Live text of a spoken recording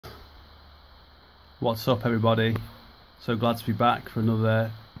What's up everybody? So glad to be back for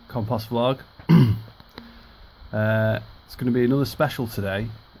another compost vlog. It's going to be another special today.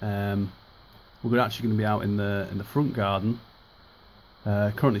 We're actually going to be out in the front garden.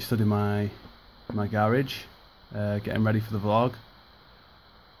 Currently stood in my garage, getting ready for the vlog.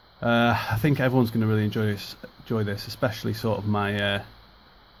 I think everyone's going to really enjoy this, especially sort of my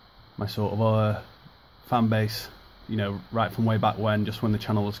sort of fan base. You know, right from way back when, just when the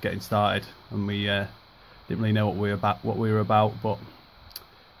channel was getting started, and we didn't really know what we were about. But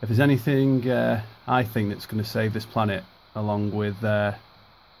if there's anything I think that's going to save this planet, along with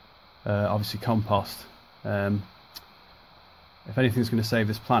obviously compost, if anything's going to save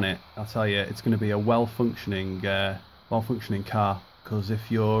this planet, I'll tell you, it's going to be a well-functioning car. Because if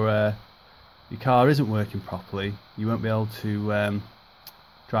your car isn't working properly, you won't be able to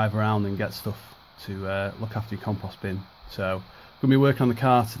drive around and get stuff to look after your compost bin. So I'm going to be working on the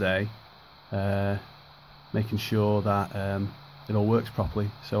car today, making sure that it all works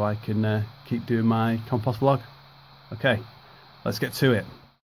properly, so I can keep doing my compost vlog. Okay, let's get to it.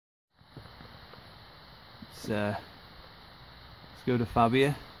 Let's go to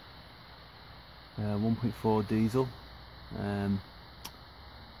Fabia, 1.4 diesel. I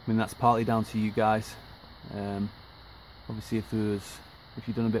mean, that's partly down to you guys. Obviously, if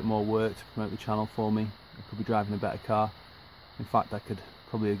you've done a bit more work to promote the channel for me, I could be driving a better car. In fact, I could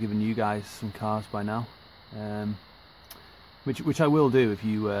probably have given you guys some cars by now, which I will do if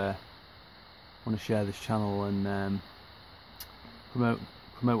you want to share this channel and promote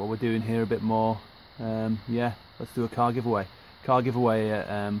what we're doing here a bit more. Yeah, let's do a car giveaway.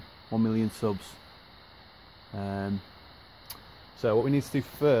 At 1 million subs. So what we need to do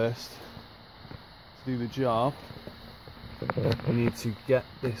first to do the job, we need to get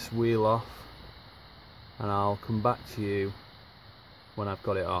this wheel off, and I'll come back to you when I've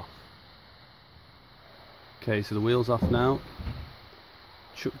got it off. Okay, so the wheel's off now.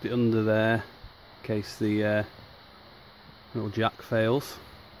 Chucked it under there in case the little jack fails.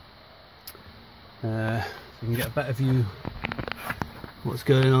 So you can get a better view of what's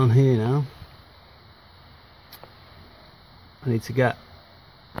going on here now. I need to get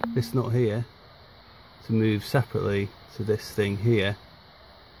this nut here to move separately to this thing here.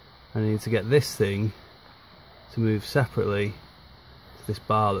 I need to get this thing to move separately to this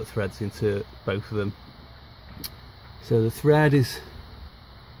bar that threads into both of them. So the thread is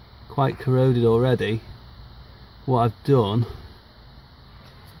quite corroded already. What I've done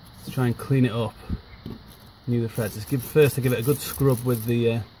is to try and clean it up, renew the threads. First I give it a good scrub with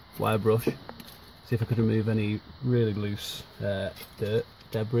the wire brush. See if I could remove any really loose dirt,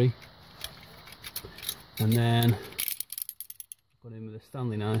 debris, and then I've gone in with a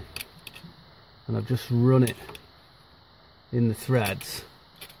Stanley knife and I've just run it in the threads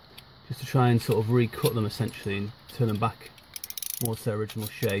just to try and sort of recut them essentially and turn them back more to their original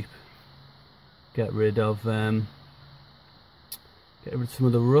shape. Get rid of some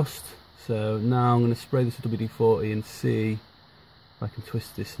of the rust. So now I'm going to spray this with WD-40 and see if I can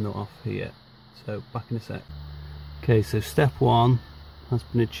twist this nut off here. So back in a sec. Okay, so step one has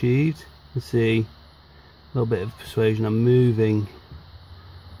been achieved. You can see a little bit of persuasion. I'm moving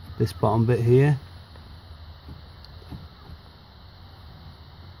this bottom bit here.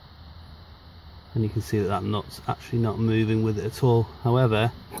 And you can see that that nut's actually not moving with it at all.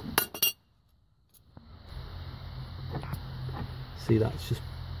 However, see, that's just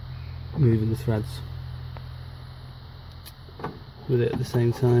moving the threads with it at the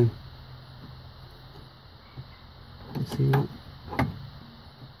same time. See that?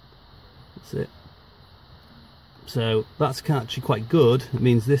 That's it. So that's actually quite good. It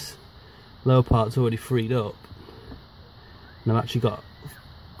means this lower part's already freed up, and I've actually got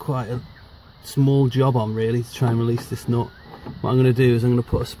quite a small job on really to try and release this nut. What I'm going to do is I'm going to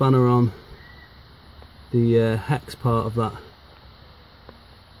put a spanner on the hex part of that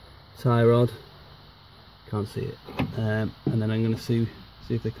tie rod. Can't see it, and then I'm going to see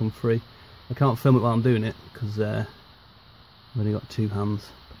if they come free. I can't film it while I'm doing it because I've only got two hands.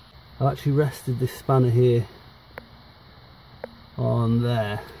 I've actually rested this spanner here on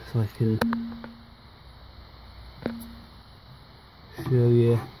there so I can show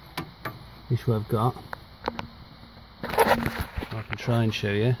you which one I've got. I can try and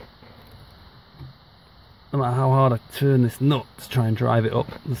show you. No matter how hard I turn this nut to try and drive it up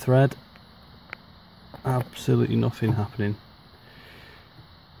the thread, absolutely nothing happening.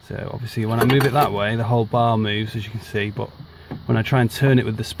 So obviously when I move it that way, the whole bar moves, as you can see, but when I try and turn it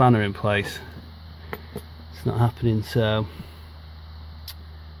with the spanner in place, it's not happening. So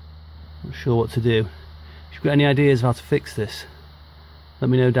I'm not sure what to do. If you've got any ideas of how to fix this, let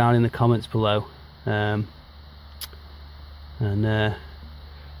me know down in the comments below. And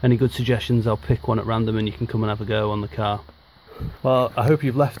any good suggestions, I'll pick one at random and you can come and have a go on the car. Well, I hope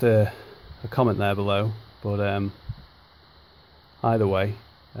you've left a comment there below, but either way,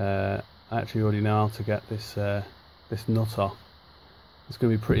 I actually already know how to get this this nut off. It's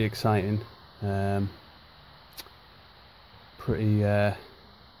going to be pretty exciting, pretty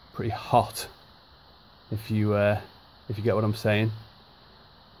hot, if you get what I'm saying.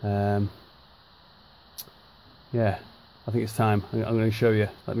 Yeah, I think it's time. I'm going to show you.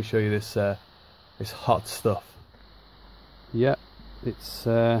 Let me show you this this hot stuff. Yeah, it's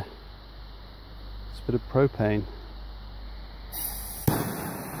a bit of propane.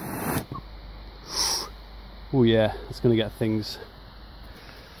 Oh yeah, it's going to get things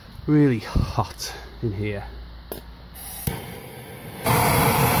really hot in here.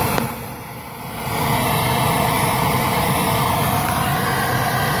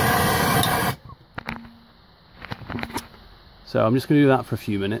 So I'm just going to do that for a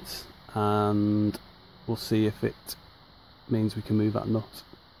few minutes and we'll see if it means we can move that nut.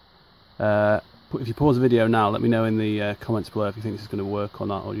 If you pause the video now, let me know in the comments below if you think this is going to work or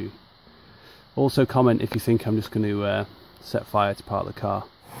not, or you also comment if you think I'm just going to set fire to part of the car.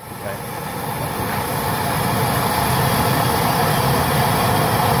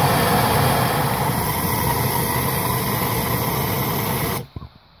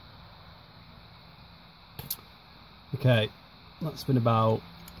 Okay, that's been about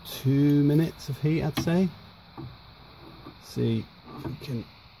 2 minutes of heat, I'd say. See if we can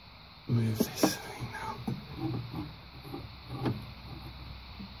move this thing now.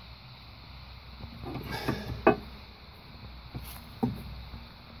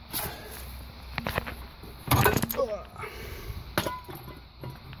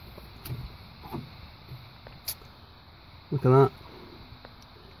 Look at that.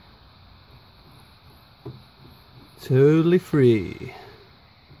 Totally free.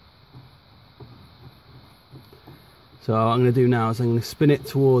 So what I'm going to do now is I'm going to spin it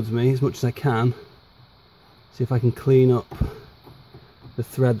towards me as much as I can. See if I can clean up the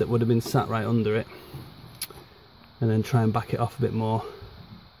thread that would have been sat right under it. And then try and back it off a bit more.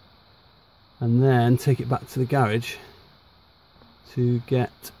 And then take it back to the garage to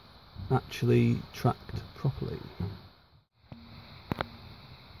get actually tracked properly.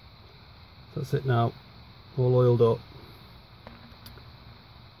 That's it now, all oiled up.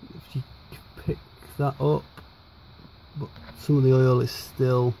 If you pick that up, but some of the oil is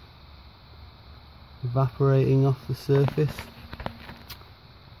still evaporating off the surface.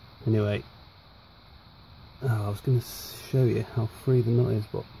 Anyway, I was going to show you how free the nut is,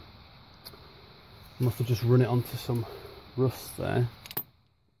 but I must have just run it onto some rust there.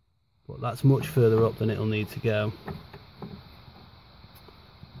 But that's much further up than it'll need to go.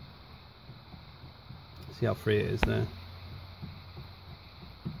 See how free it is there.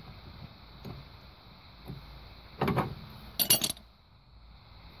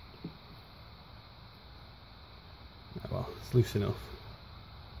 Well, it's loose enough.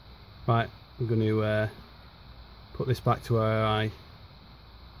 Right, I'm going to put this back to where I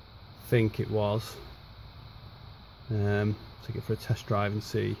think it was. Take it for a test drive and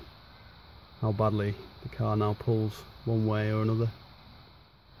see how badly the car now pulls one way or another.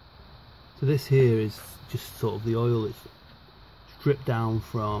 So this here is just sort of the oil that's dripped down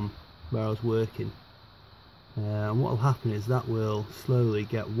from where I was working. And what will happen is that will slowly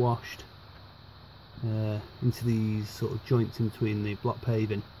get washed into these sort of joints in between the block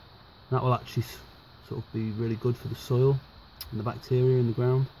paving. That will actually sort of be really good for the soil and the bacteria in the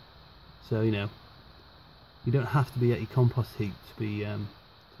ground. So, you know, you don't have to be at your compost heap to be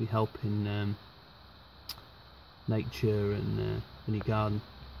helping nature and in your garden.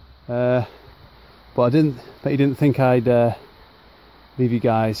 But you didn't think I'd leave you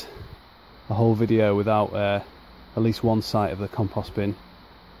guys a whole video without at least one sight of the compost bin.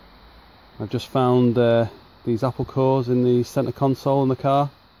 I've just found these apple cores in the centre console in the car.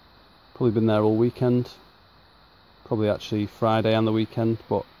 Probably been there all weekend, probably actually Friday and the weekend,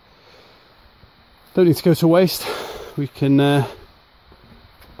 but don't need to go to waste. We can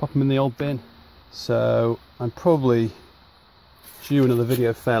pop them in the old bin. So I'm probably due another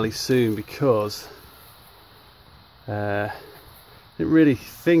video fairly soon because I didn't really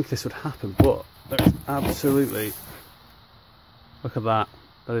think this would happen, but there's absolutely, look at that,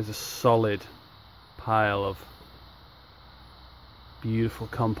 that is a solid pile of beautiful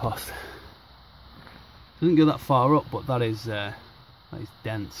compost. Doesn't go that far up, but that is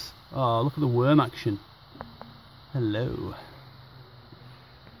dense. Oh, look at the worm action. Hello.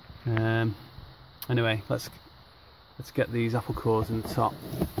 Anyway, let's get these apple cores in the top.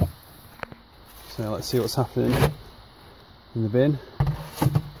 So let's see what's happening in the bin.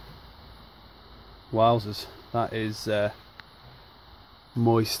 Wowzers, that is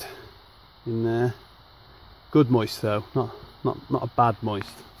moist in there. Good moist though, not a bad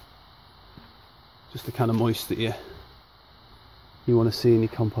moist. Just the kind of moist that you want to see in your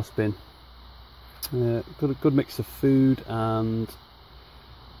compost bin. Good mix of food and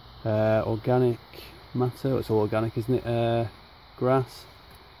organic matter. It's all organic, isn't it? Grass.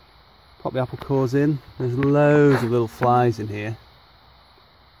 Pop the apple cores in. There's loads of little flies in here,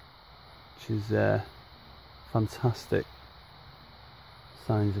 which is fantastic.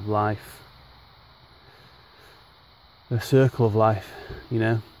 Signs of life. The circle of life, you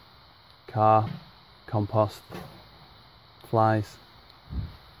know. Car, compost, flies.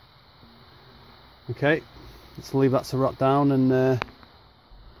 Okay, let's leave that to rot down and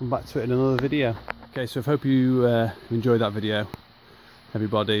come back to it in another video. Okay, so I hope you enjoyed that video,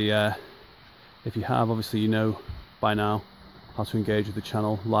 everybody. If you have, obviously you know by now how to engage with the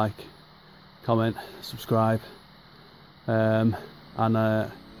channel. Like, comment, subscribe, and I'll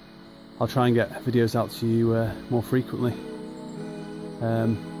try and get videos out to you more frequently.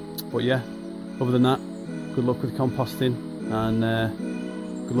 But yeah, other than that, good luck with composting and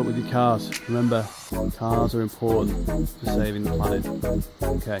good luck with your cars. Remember, cars are important for saving the planet.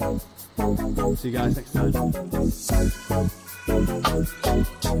 Okay, see you guys next time.